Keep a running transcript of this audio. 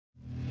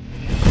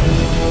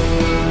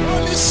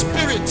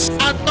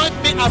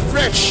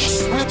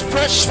afresh with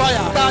fresh fire,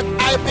 that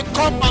I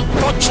become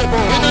untouchable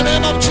in the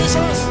name of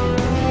Jesus.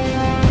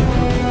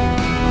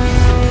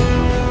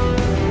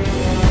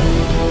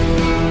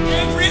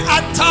 Every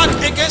attack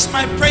against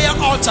my prayer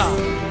altar,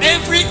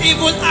 every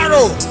evil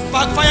arrow,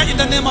 backfire in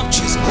the name of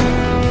Jesus.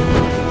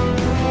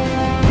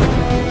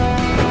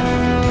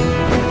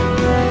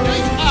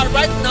 Where you are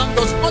right now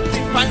does not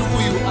define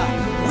who you are.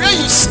 Where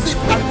you sleep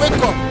and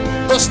wake up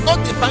does not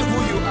define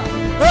who you are.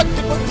 What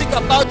people think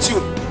about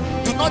you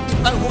do not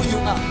define who you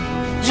are.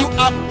 You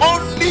are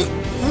only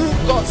who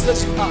God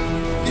says you are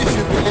if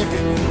you believe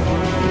in Him.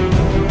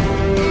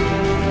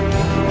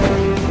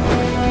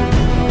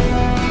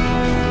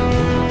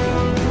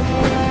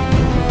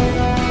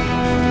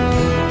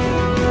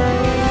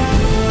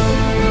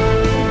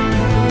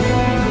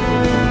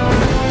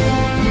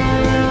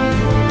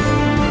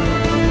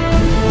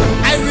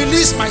 I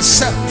release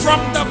myself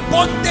from the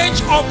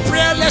bondage of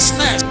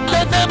prayerlessness in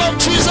the name of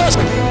Jesus.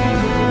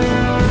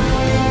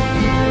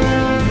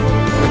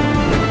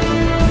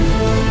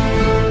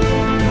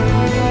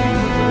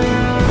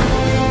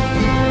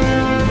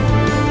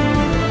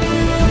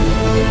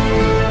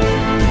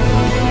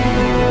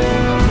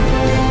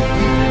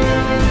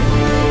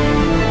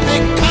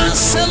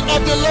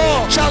 Of the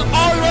Lord shall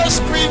always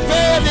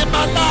prevail in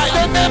my life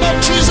in the name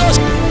of Jesus.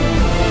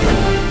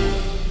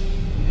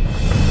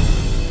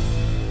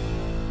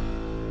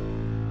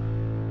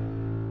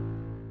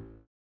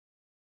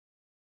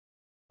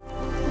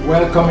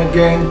 Welcome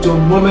again to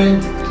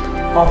Moment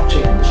of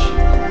Change.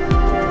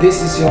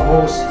 This is your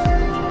host,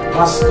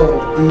 Pastor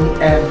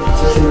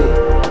D.M.Tikili.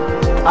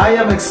 I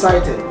am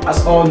excited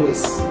as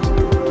always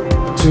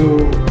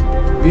to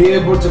be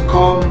able to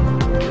come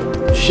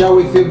share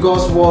with you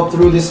God's word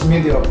through this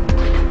medium.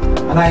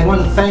 And I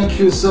want to thank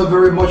you so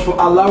very much for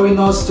allowing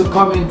us to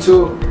come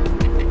into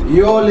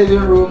your living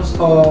rooms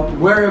or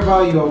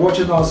wherever you are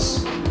watching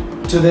us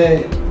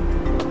today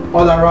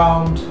all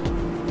around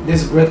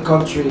this great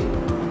country.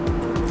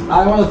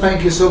 I want to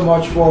thank you so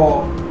much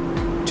for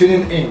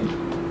tuning in.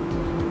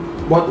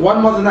 But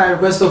one more thing I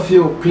request of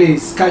you,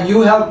 please, can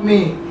you help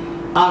me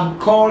and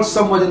call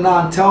somebody now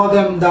and tell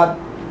them that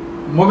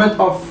Moment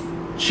of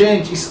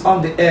Change is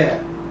on the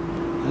air?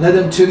 Let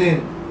them tune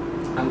in,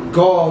 and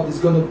God is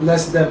going to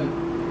bless them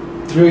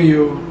through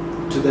you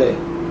today.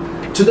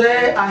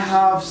 Today I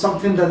have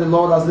something that the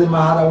Lord has laid in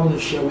my heart I want to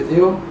share with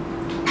you.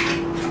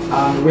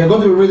 And we're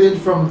going to read it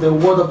from the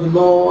word of the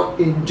Lord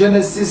in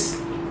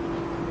Genesis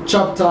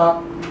chapter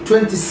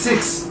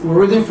 26. We're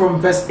reading from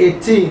verse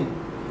 18.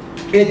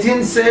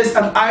 18 says,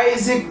 "And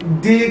Isaac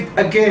digged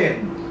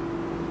again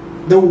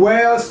the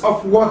wells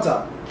of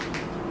water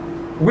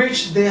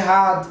which they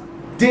had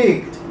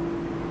digged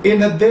in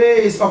the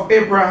days of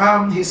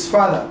Abraham his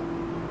father,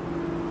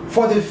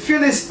 for the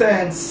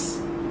Philistines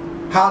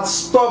had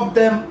stopped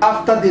them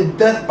after the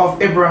death of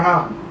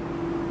Abraham.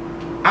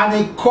 And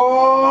he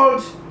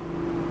called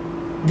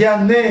their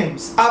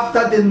names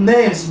after the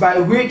names by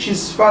which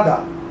his father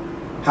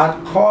had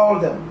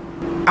called them.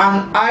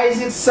 And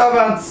Isaac's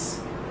servants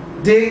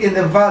digged in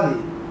the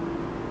valley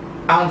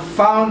and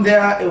found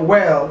there a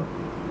well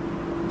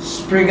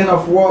springing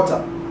of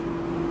water."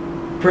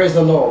 Praise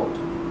the Lord.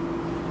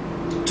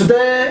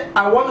 Today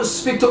I want to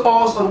speak to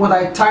us on what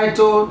I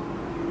titled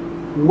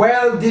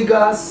Well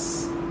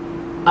Diggers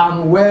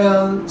and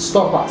Well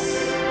Stoppers.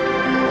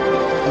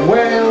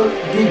 Well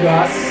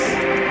Diggers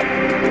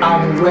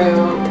and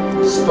Well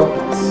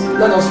Stoppers.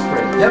 Let us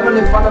pray.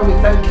 Heavenly Father, we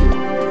thank you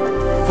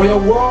for your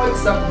word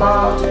is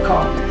about to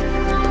come.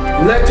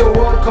 Let your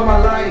word come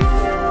alive.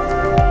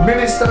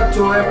 Minister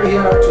to every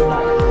hearer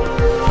tonight.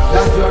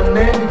 That your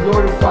name be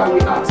glorified, we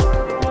ask.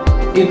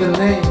 In the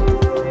name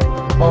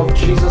of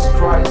Jesus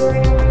Christ,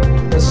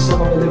 the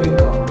Son of the living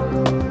God.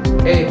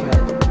 Amen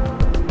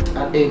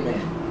and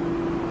amen.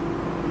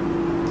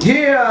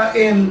 Here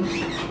in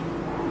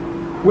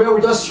where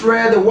we just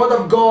read, the word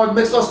of God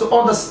makes us to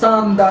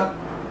understand that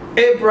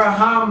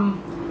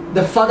Abraham,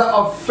 the father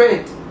of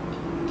faith,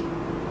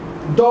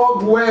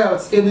 dug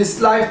wells in his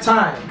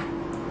lifetime.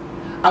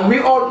 And we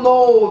all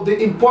know the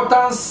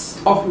importance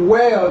of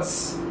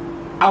wells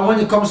and when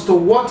it comes to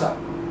water.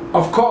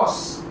 Of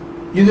course,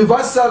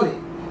 universally,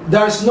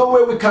 there is no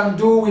way we can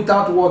do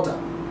without water.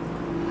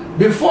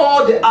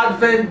 Before the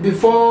advent,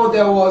 before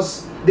there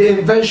was the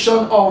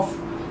invention of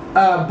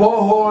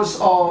boreholes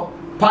or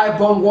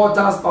pipe-borne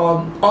waters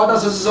or other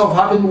sources of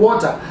having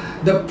water,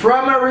 the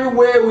primary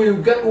way we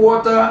get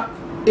water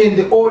in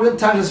the olden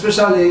times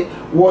especially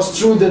was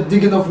through the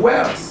digging of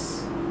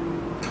wells.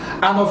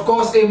 And of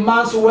course, a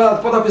man's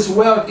wealth, part of his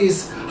wealth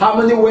is how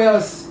many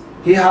wells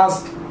he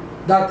has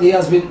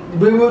been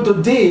able to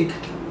dig.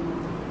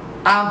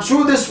 And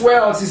through these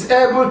wells, he's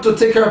able to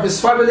take care of his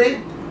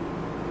family,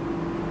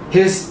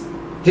 his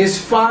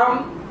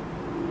farm,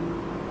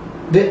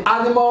 the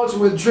animals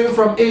will drink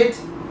from it,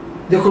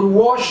 they could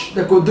wash,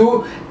 they could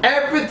do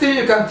everything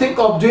you can think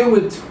of doing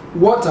with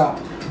water.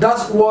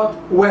 That's what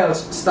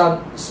wells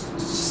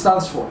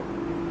stands for.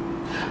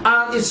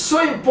 And it's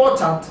so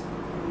important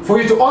for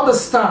you to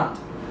understand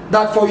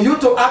that for you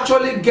to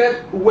actually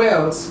get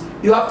wells,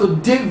 you have to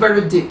dig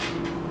very deep.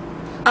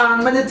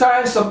 And many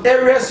times, some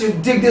areas you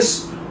dig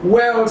these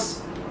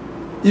wells,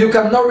 you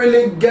cannot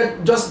really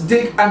just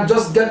dig and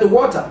just get the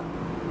water.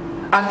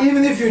 And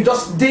even if you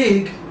just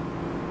dig,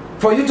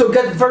 for you to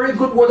get very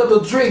good water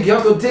to drink, you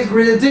have to dig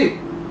really deep.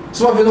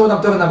 Some of you know what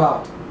I'm talking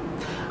about.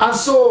 And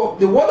so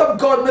the word of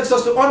God makes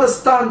us to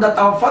understand that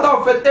our father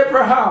of faith,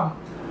 Abraham,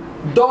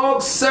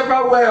 dug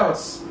several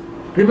wells.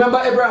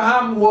 Remember,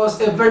 Abraham was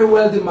a very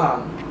wealthy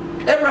man.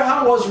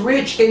 Abraham was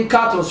rich in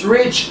cattle,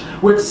 rich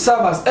with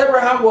servants.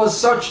 Abraham was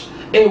such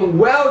a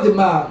wealthy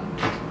man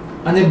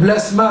and a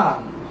blessed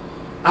man.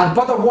 And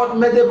part of what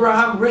made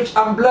Abraham rich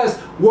and blessed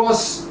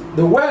was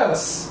the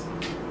wells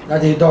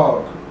that he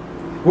dug.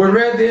 We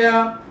read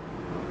there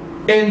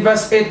in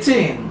verse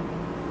 18.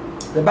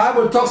 The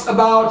Bible talks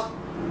about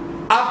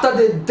after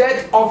the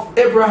death of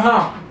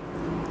Abraham,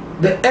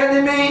 the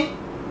enemies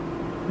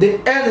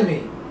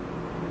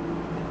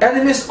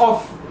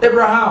of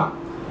Abraham,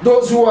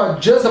 those who are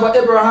jealous about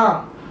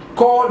Abraham,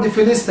 called the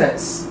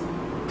Philistines.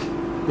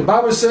 The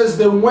Bible says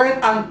they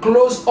went and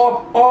closed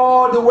up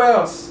all the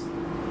wells.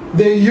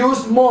 They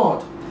used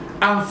mud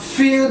and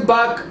filled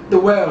back the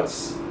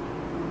wells.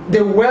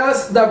 The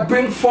wells that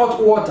bring forth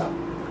water.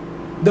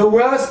 The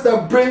wells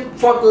that bring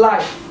forth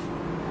life.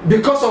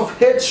 Because of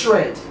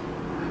hatred,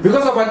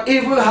 because of an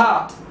evil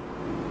heart,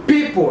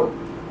 people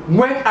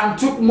went and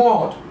took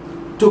mud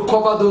to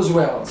cover those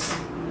wells.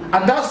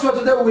 And that's what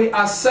today we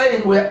are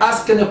saying. We're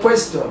asking a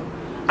question.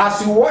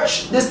 As you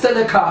watch this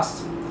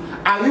telecast,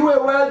 are you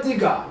a well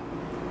digger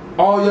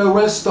or you're a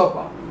well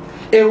stopper?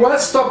 A well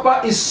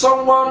stopper is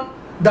someone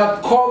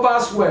that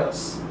covers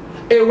wells.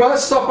 A well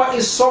stopper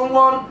is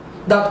someone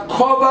that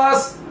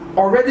covers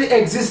already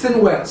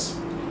existing wells.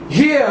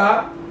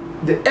 Here,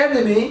 the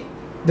enemy,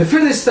 the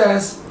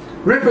Philistines,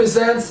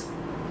 represents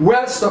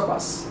well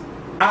stoppers,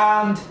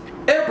 and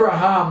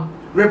Abraham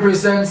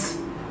represents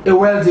a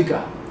well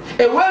digger.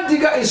 A well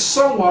digger is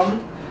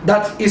someone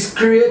that is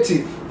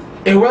creative.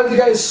 A well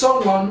digger is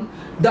someone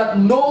that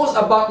knows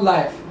about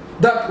life,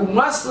 that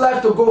wants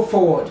life to go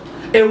forward.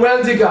 A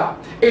well digger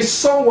is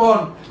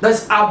someone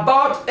that's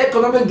about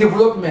economic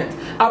development,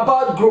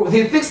 about growth.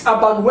 He thinks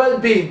about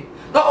well-being,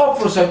 not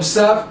only for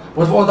himself,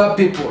 but for other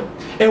people.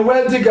 A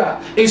well digger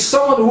is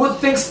someone who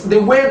thinks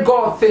the way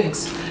God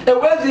thinks. A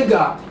well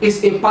digger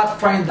is a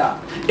pathfinder.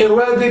 A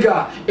well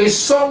digger is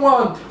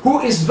someone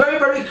who is very,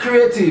 very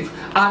creative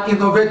and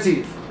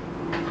innovative.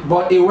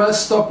 But a well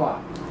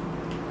stopper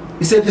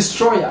is a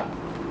destroyer.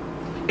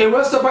 A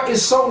well stopper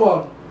is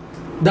someone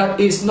that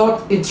is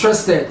not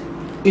interested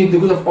in the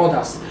good of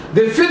others.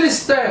 The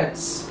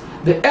Philistines,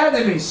 the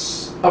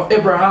enemies of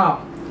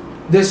Abraham,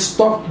 they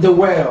stopped the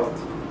well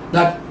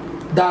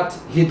that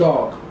he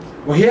dug.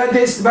 We hear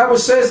this, the Bible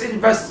says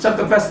in verse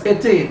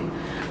 18,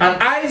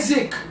 and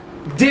Isaac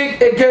dig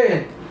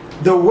again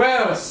the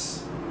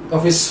wells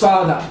of his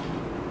father.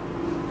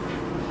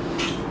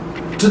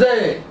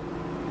 Today,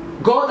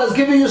 God has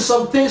given you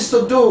some things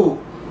to do,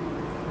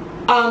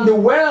 and the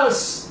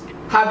wells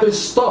have been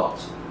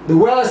stopped. The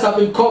wells have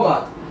been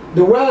covered.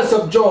 The wells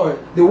of joy,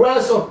 the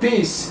wells of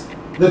peace,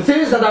 the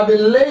things that have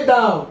been laid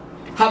down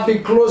have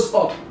been closed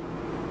up.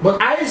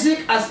 But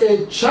Isaac, as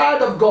a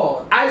child of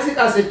God, Isaac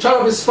as a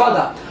child of his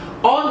father,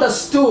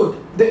 understood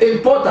the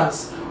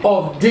importance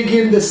of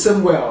digging the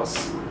same wells.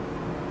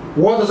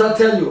 What does that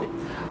tell you?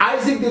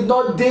 Isaac did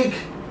not dig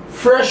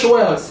fresh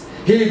wells.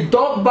 He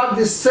dug back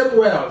the same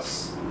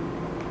wells.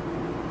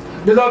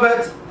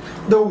 Beloved,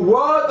 the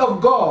Word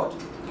of God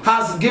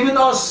has given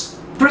us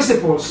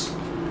principles.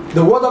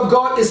 The Word of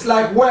God is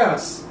like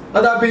wells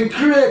that have been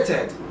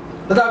created,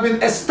 that have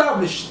been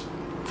established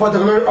for the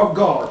glory of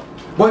God.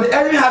 But the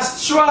enemy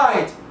has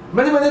tried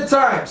many, many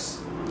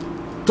times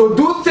to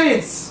do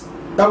things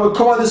that will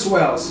cover these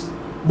wells.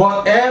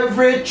 But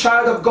every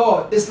child of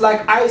God is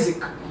like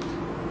Isaac,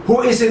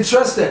 who is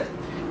interested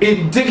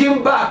in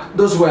digging back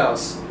those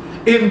wells,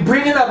 in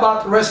bringing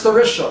about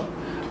restoration.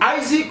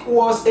 Isaac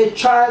was a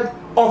child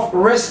of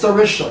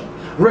restoration,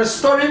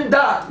 restoring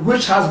that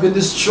which has been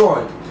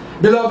destroyed.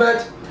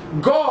 Beloved,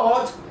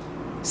 God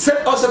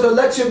sent us to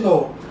let you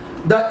know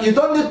that you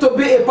don't need to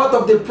be a part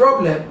of the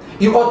problem,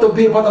 you ought to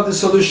be a part of the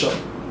solution.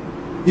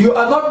 You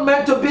are not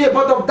meant to be a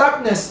part of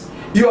darkness,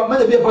 you are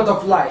meant to be a part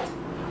of light.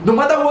 No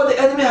matter what the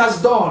enemy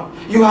has done,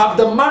 you have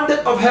the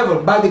mandate of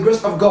heaven by the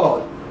grace of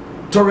God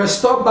to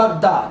restore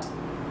back that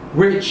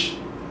which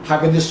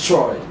have been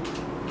destroyed.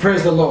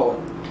 Praise the Lord.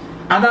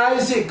 And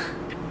Isaac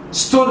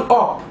stood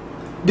up.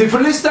 The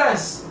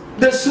Philistines,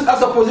 they stood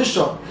as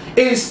opposition.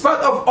 In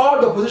spite of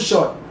all the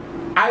opposition,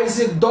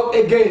 Isaac dug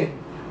again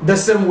the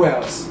same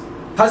wells.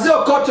 Has it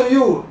occurred to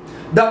you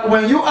that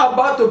when you are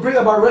about to bring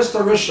about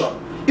restoration,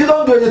 you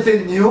don't do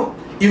anything new,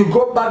 you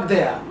go back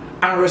there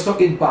and restore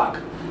it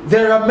back?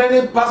 There are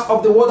many parts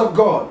of the Word of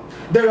God.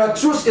 There are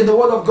truths in the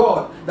Word of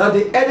God that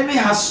the enemy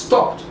has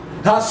stopped,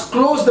 has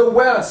closed the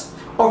wells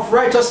of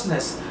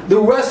righteousness,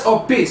 the wells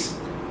of peace.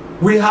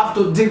 We have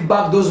to dig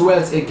back those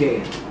wells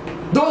again.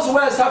 Those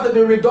wells have to be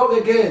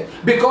redug again,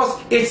 because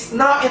it's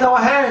now in our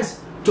hands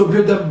to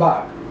build them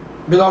back.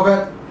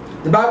 Beloved,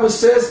 the Bible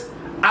says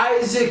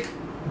Isaac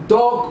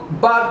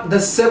dug back the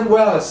same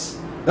wells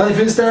that the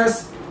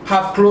Philistines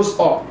have closed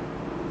up.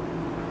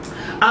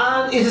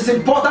 And it is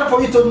important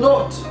for you to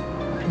note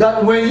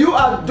that when you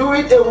are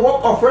doing a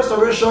work of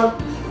restoration,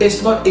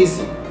 it's not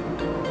easy.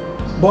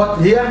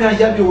 But hear me and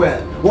hear me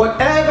well.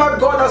 Whatever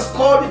God has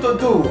called you to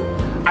do,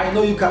 I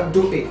know you can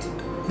do it.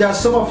 There are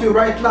some of you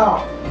right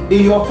now,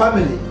 in your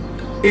family,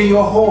 in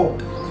your home,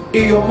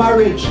 in your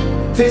marriage,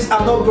 things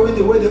are not going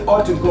the way they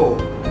ought to go.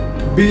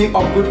 Be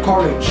of good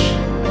courage.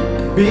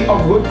 Be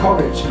of good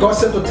courage. God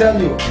said to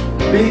tell you,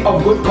 be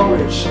of good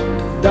courage.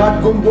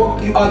 That good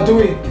work you are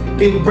doing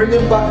in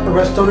bringing back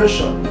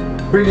restoration,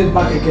 bring it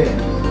back again.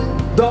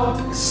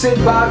 Don't sit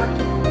back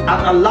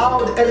and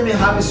allow the enemy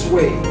have his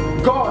way.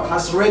 God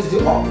has raised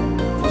you up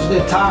for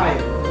such a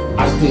time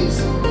as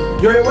this.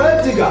 You're a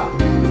well digger.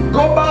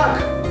 Go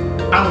back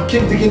and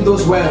keep digging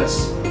those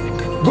wells.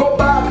 Go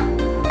back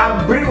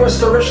and bring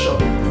restoration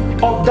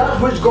of that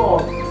which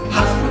God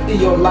has put in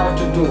your life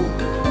to do.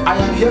 I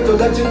am here to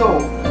let you know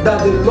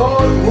that the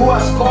Lord who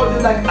has called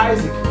you like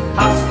Isaac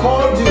has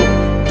called you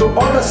to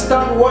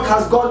understand what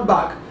has gone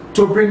back,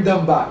 to bring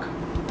them back.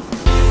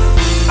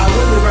 I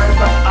will be right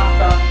back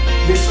after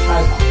this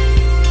timer.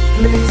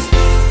 Please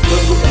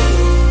don't go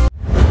anywhere.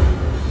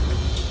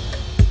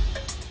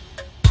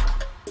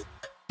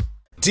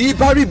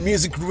 D-Barry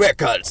Music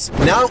Records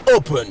now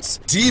opens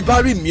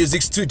D-Barry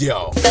Music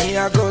Studio. Me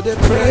I go to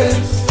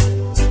praise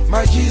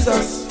my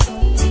Jesus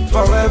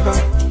forever.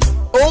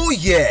 Oh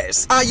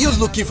yes! Are you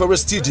looking for a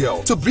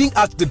studio to bring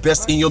out the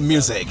best in your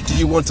music? Do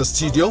you want a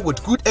studio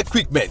with good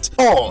equipment?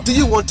 Or do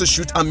you want to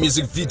shoot a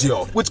music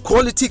video with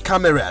quality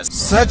cameras?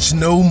 Search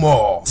no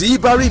more.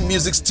 D-Barry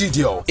Music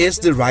Studio is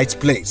the right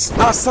place.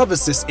 Our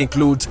services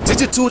include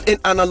digital and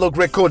analog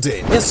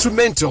recording,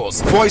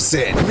 instrumentals,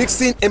 voicing,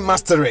 mixing and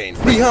mastering,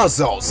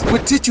 rehearsals. We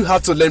teach you how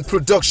to learn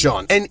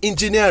production and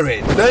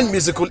engineering, learn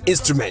musical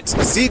instruments,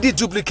 CD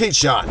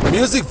duplication,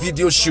 music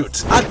video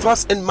shoot,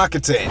 adverts and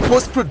marketing,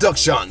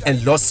 post-production,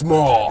 and lots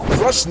more.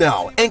 Rush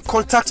now and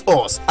contact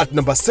us at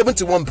number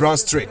 71 Brown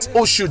Street,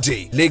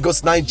 Oshodi,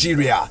 Lagos,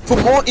 Nigeria. For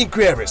more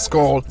inquiries,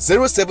 call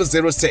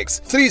 0706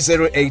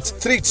 308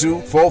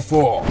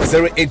 3244,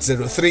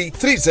 0803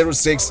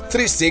 306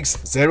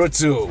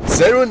 3602,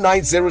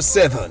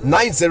 0907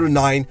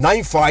 909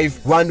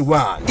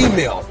 9511.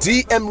 Email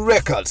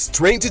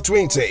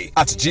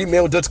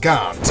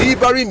dmrecords2020@gmail.com.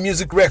 D-Barry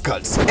Music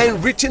Records,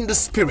 enriching the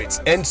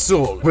spirit and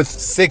soul with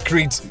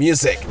sacred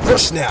music.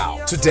 Rush now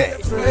today.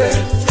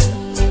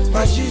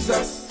 My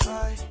Jesus.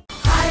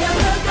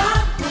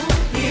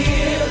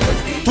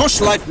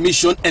 Torchlight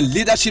Mission and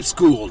Leadership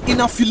School,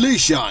 in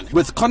affiliation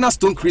with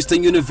Cornerstone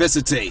Christian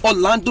University,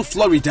 Orlando,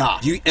 Florida,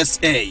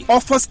 USA,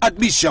 offers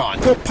admission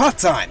for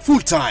part-time,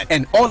 full-time,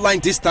 and online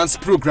distance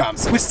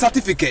programs with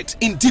certificate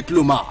in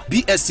diploma,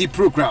 BSc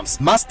programs,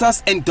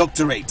 masters, and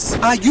doctorates.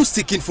 Are you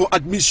seeking for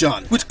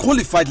admission with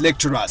qualified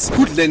lecturers,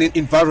 good learning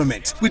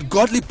environment, with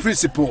godly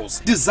principles,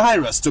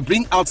 desirous to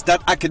bring out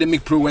that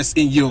academic prowess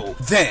in you?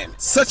 Then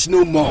search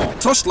no more.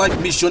 Torchlight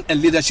Mission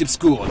and Leadership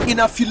School, in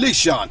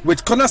affiliation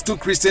with Cornerstone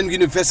Christian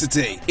University,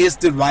 is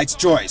the right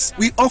choice.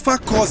 We offer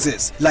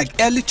courses like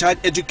early child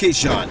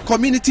education,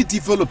 community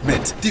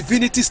development,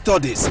 divinity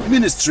studies,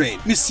 ministry,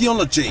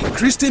 missiology,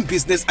 Christian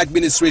business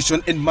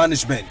administration and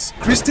management,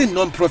 Christian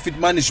non-profit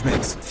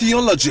management,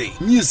 theology,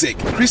 music,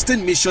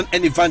 Christian mission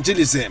and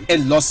evangelism,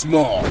 and lots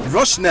more.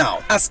 Rush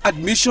now as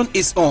admission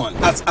is on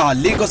at our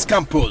Lagos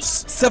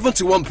campus,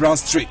 71 Brown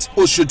Street,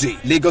 Oshodi,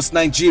 Lagos,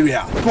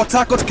 Nigeria. Port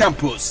Harcourt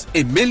campus,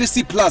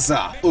 Emelisi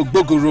Plaza,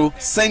 Ogbogoro,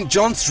 St.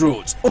 John's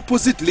Road,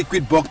 opposite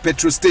Liquid Bulk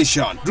Petrol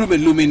Station,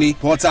 Rumilumini,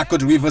 Port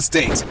Harcourt, River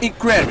State.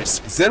 Inquiries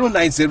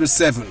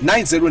 0907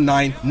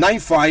 909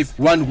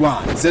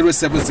 9511,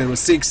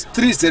 0706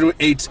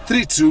 308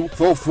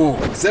 3244,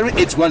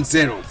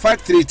 0810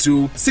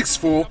 532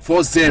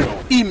 6440.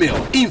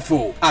 Email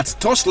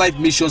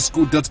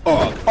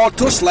info@torchlightmissionschool.org or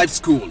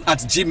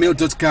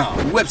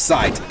torchlifeschool@gmail.com.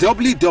 Website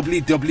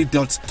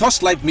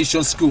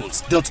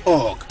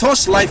www.torchlightmissionschools.org.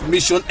 Torchlight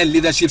Mission and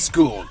Leadership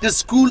School, the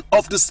school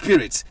of the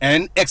spirit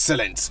and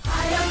excellence.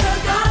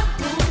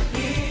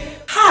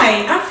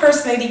 Hi, I'm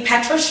First Lady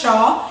Petra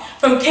Shaw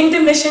from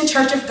Kingdom Mission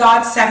Church of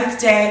God Seventh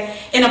Day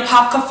in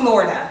Apopka,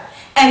 Florida.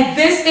 And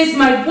this is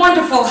my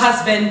wonderful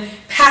husband,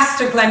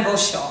 Pastor Glenville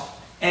Shaw.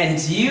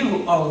 And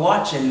you are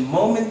watching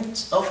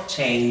Moments of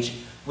Change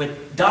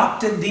with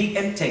Dr.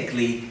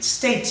 D.M.Tikili.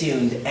 Stay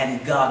tuned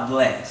and God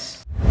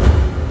bless.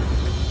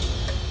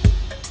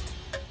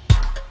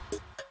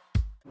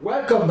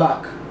 Welcome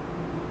back.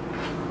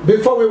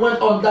 Before we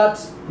went on that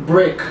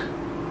break,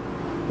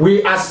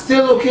 we are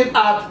still looking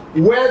at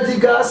well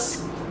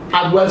diggers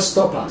and well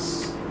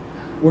stoppers.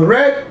 We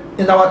read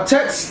in our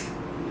text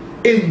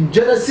in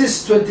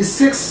Genesis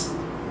 26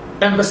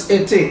 and verse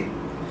 18.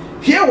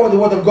 Hear what the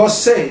word of God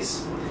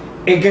says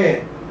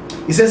again.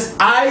 It says,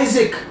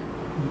 Isaac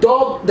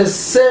dug the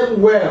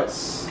same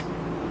wells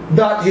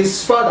that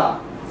his father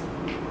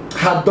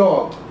had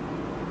dug.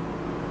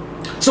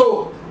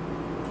 So,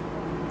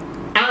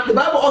 and the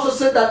Bible also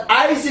said that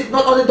Isaac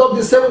not only dug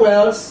the same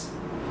wells,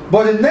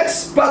 But the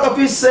next part of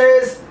it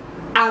says,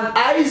 and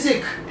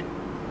Isaac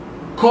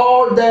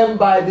called them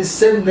by the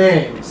same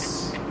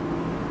names.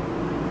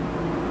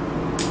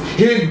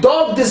 He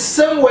dug the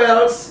same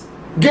wells,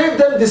 gave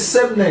them the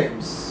same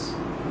names.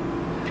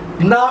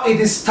 Now it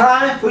is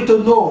time for you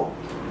to know,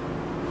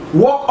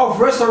 work of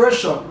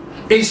restoration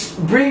is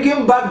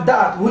bringing back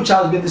that which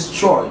has been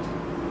destroyed.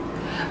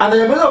 And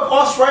there are many of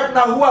us right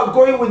now who are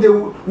going with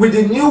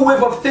the new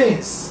wave of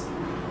things,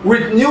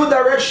 with new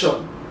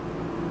direction,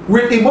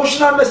 with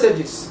emotional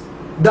messages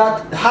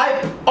that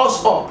hype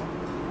us up.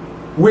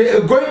 We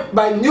are going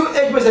by new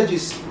age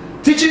messages,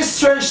 teaching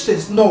strange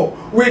things. No,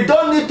 we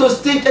don't need to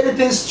teach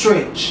anything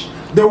strange.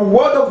 The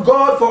word of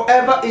God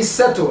forever is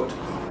settled.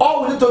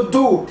 All we need to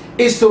do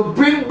is to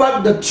bring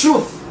back the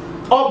truth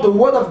of the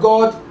word of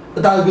God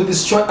that has been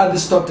destroyed and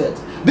distorted.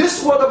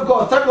 This word of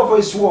God, thank God for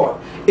his word,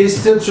 is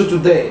still true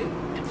today.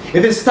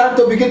 It is time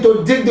to begin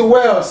to dig the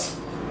wells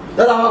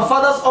that our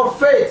fathers of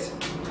faith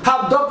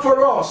have dug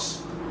for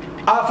us.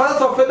 Our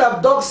fathers of faith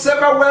have dug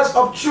several wells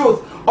of truth,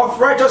 of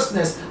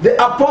righteousness. The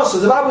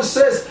apostles, the Bible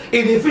says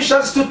in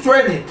Ephesians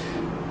 2:20,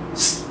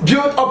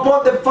 built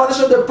upon the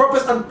foundation of the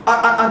prophets and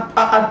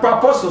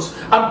apostles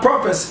and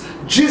prophets,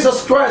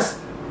 Jesus Christ,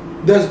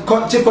 the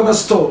chief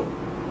cornerstone.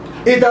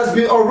 It has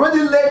been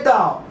already laid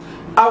down.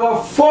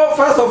 Our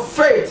forefathers of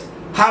faith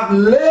have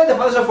laid the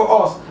foundation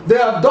for us. They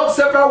have dug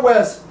several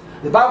wells.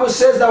 The Bible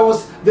says that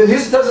was the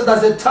history tells us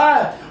that's the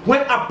time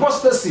when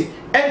apostasy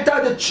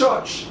entered the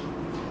church,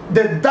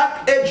 the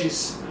dark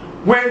ages,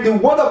 when the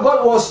word of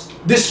God was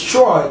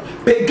destroyed.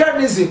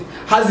 Paganism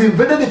has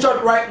invaded the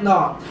church right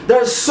now. There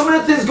are so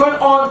many things going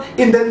on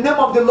in the name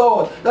of the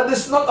Lord that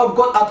is not of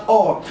God at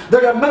all.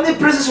 There are many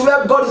places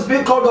where God is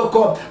being called of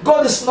God.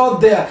 God is not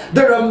there.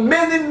 There are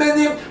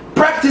many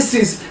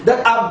practices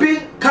that are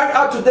being carried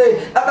out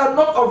today that are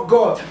not of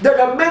God. There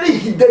are many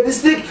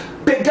hedonistic,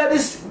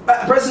 paganistic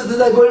practices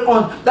that are going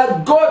on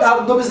that God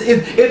has noticed.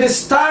 It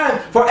is time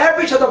for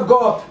every child of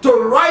God to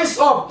rise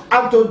up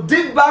and to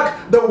dig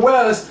back the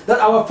wells that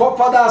our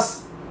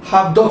forefathers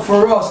have done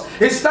for us.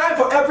 It's time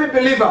for every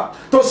believer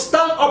to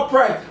stand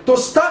upright, to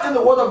stand in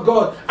the word of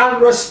God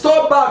and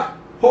restore back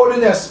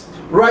holiness,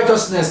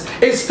 righteousness.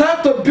 It's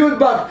time to build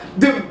back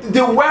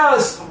the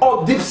wells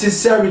of deep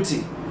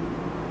sincerity.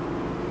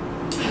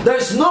 There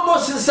is no more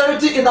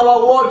sincerity in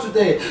our world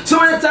today. So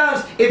many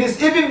times it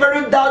is even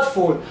very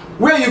doubtful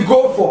where you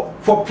go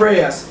for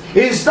prayers.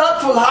 It is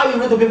doubtful how you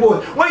relate to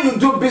people. When you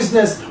do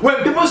business,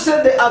 when people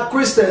say they are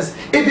Christians,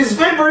 it is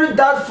very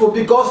doubtful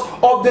because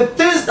of the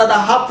things that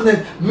are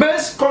happening.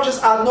 Men's conscience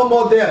are no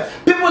more there.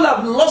 People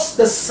have lost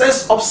the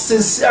sense of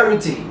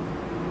sincerity.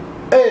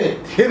 Hey,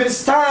 it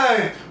is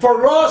time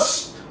for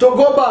us to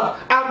go back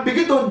and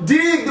begin to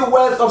dig the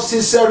wells of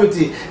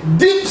sincerity,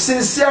 deep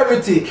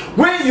sincerity,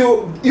 when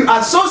you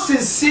are so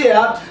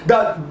sincere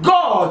that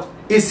God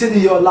is in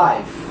your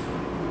life.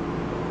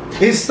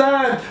 It's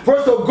time for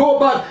us to go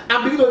back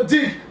and begin to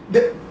dig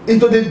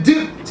into the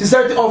deep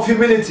sincerity of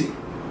humility.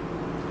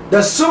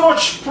 There's so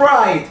much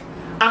pride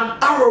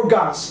and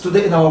arrogance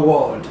today in our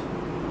world.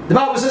 The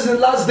Bible says in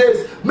the last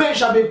days, men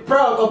shall be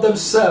proud of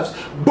themselves,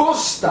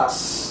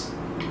 boasters.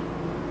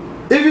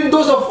 Even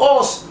those of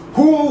us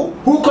who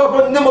call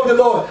upon the name of the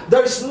Lord,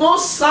 there is no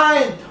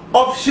sign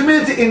of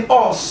humility in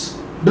us.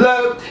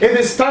 Beloved, it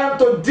is time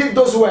to dig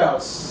those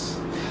wells.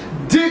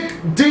 Dig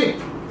deep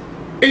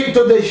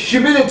into the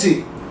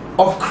humility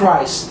of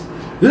Christ.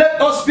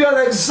 Let us be an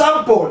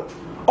example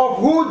of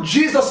who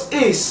Jesus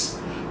is.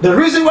 The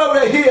reason why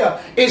we're here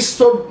is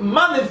to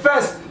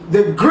manifest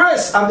the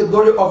grace and the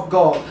glory of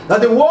God,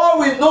 that the world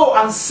will know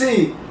and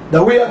see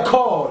that we are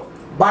called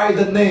by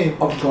the name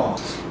of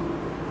God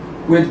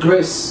with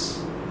grace.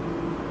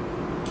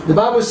 The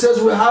Bible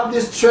says we have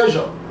this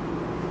treasure,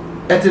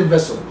 earthen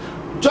vessel,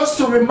 just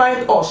to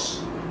remind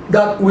us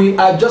that we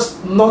are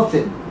just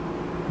nothing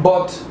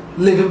but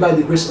living by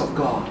the grace of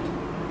God.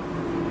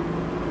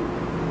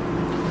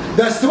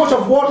 There's too much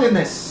of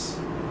worldliness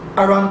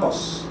around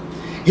us.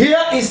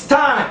 Here is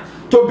time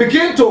to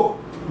begin to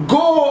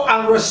go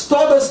and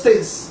restore those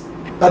things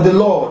that the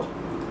Lord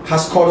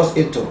has called us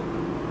into.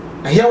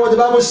 And hear what the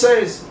Bible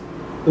says.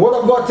 The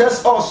word of God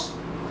tells us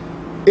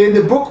in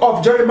the book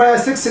of Jeremiah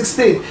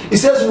 6:16, it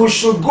says we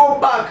should go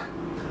back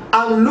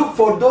and look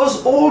for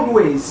those old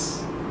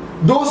ways,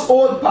 those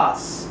old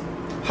paths.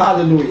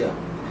 Hallelujah.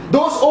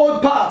 Those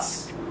old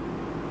paths.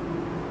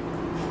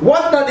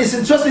 What that is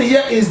interesting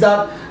here is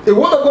that the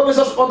word of God makes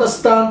us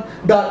understand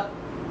that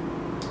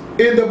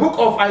in the book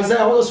of Isaiah,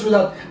 I want us to read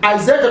that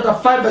Isaiah chapter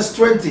 5 verse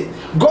 20,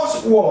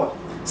 God's word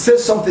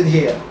says something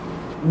here.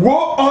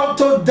 Woe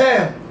unto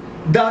them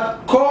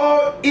that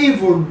call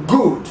evil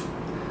good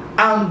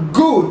and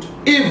good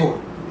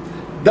evil,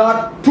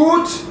 that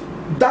put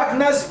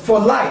darkness for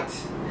light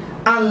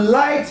and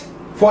light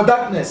for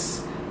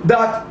darkness,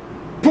 that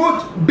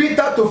put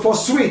bitter for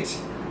sweet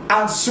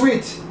and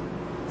sweet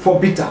for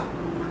bitter.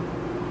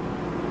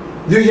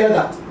 Do you hear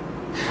that?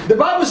 The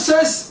Bible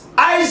says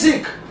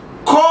Isaac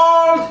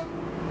called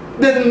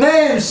the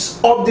names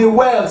of the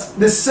wells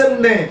the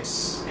same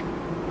names.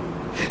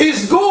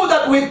 It's good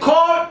that we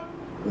call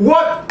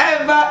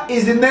whatever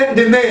is the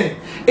name.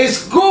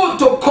 It's good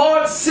to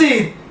call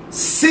sin,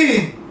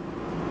 sin.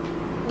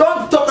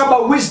 Don't talk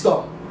about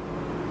wisdom.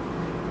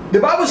 The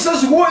Bible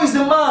says, woe is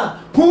the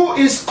man who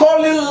is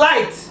calling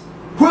light,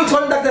 who is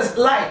calling darkness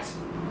light.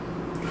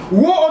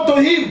 Woe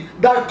unto him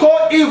that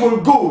call evil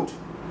good.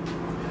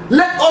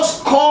 Let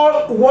us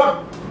call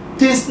what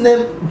this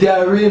name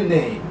their real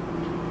name.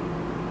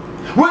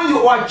 When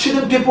you are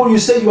cheating people, you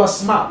say you are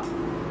smart.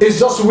 It's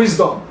just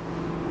wisdom.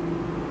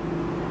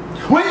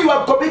 When you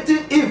are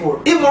committing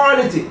evil,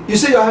 immorality, you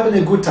say you are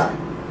having a good time.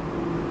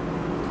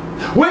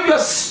 When you are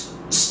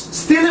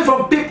stealing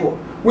from people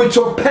with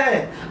your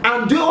pen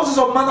and doing all sorts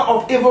of manner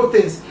of evil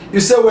things, you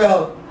say,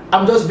 well,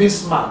 I'm just being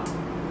smart.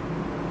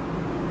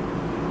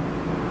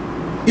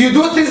 You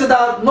do things that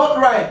are not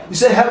right, you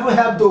say, heaven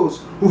help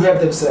those who help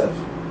themselves.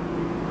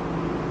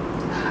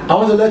 I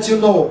want to let you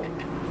know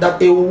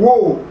that a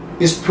woe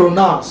is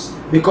pronounced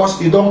because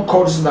you don't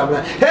call this name.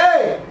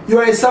 Hey, you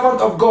are a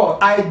servant of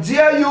God. I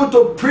dare you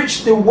to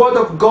preach the word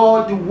of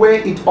God the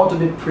way it ought to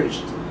be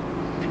preached.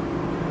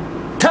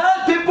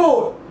 Tell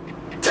people,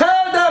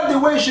 tell them the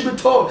way it should be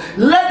told.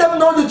 Let them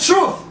know the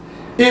truth.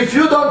 If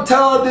you don't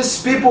tell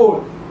these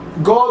people,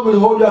 God will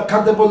hold you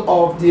accountable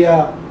of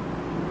their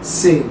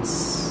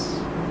sins.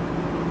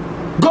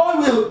 God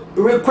will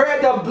require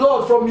their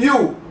blood from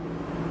you.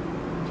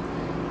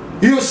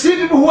 You see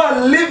people who are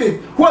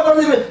living, who are not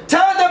living,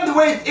 tell them the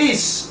way it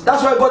is.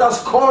 That's why God has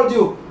called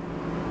you.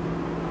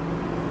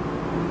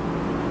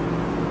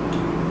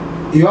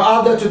 You are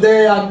out there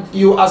today and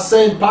you are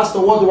saying,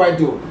 Pastor, what do I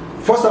do?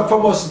 First and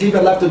foremost, give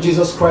your life to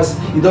Jesus Christ.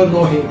 You don't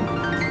know Him.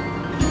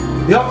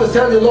 You have to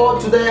tell the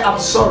Lord today, I'm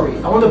sorry.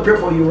 I want to pray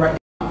for you right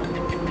now.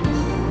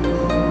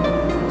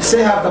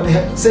 Say after me,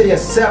 say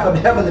yes, say after me,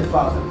 Heavenly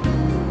Father,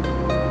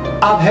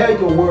 I've heard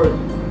your word.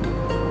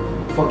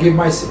 Forgive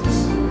my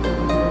sins.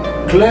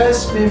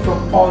 Cleanse me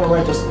from all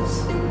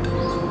unrighteousness.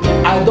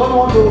 I don't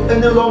want to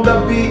any longer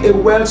be a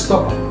well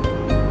stopper.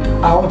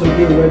 I want to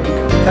be a well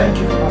picker. Thank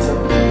you for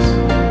answering this.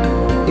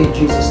 In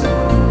Jesus' name.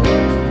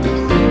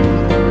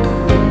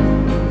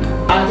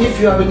 And if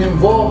you have been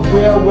involved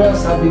where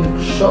wells have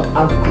been shut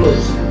and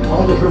closed, I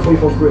want to pray for you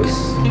for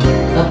grace.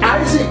 That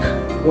Isaac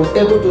was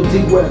able to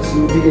dig wells,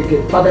 you will dig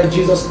again. Father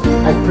Jesus,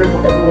 I pray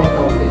for everyone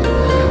out there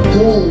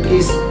who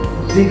is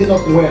digging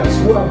up wells,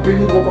 who are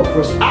bringing hope of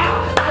fresh.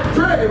 I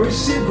pray,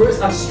 receive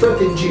grace and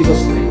strength in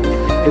Jesus' name.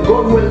 The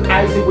God who will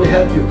Isaac will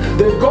help you.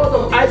 The God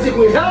of Isaac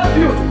will help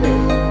you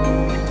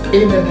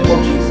today. In the name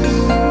of Jesus.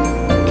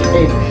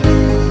 Amen.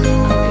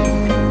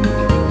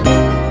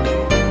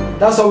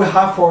 That's all we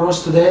have for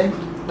us today.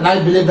 And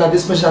I believe that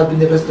this message has been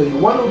the best to you.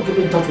 Why don't you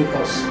keep in touch with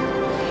us?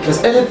 If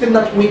there's anything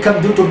that we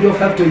can do to be of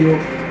help to you,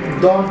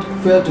 don't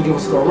fail to give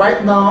us a call.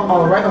 Right now,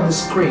 or right on the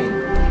screen,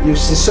 you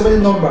see so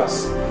many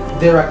numbers.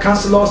 There are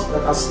counselors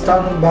that are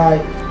standing by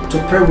to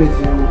pray with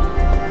you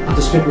and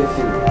to speak with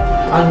you.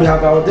 And we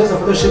have our days of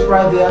fellowship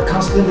right there.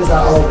 Counseling days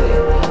are all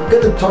there.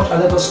 Get in touch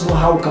and let us know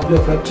how we can be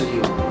of help to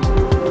you.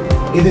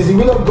 It is the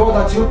will of God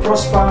that you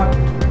prosper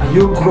and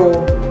you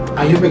grow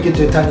and you make it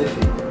to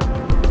eternity.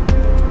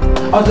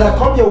 Until I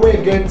come your way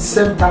again,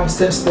 same time,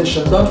 same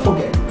station, don't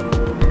forget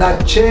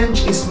that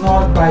change is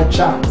not by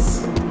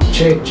chance.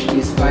 Change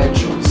is by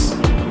choice.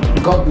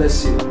 God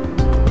bless you.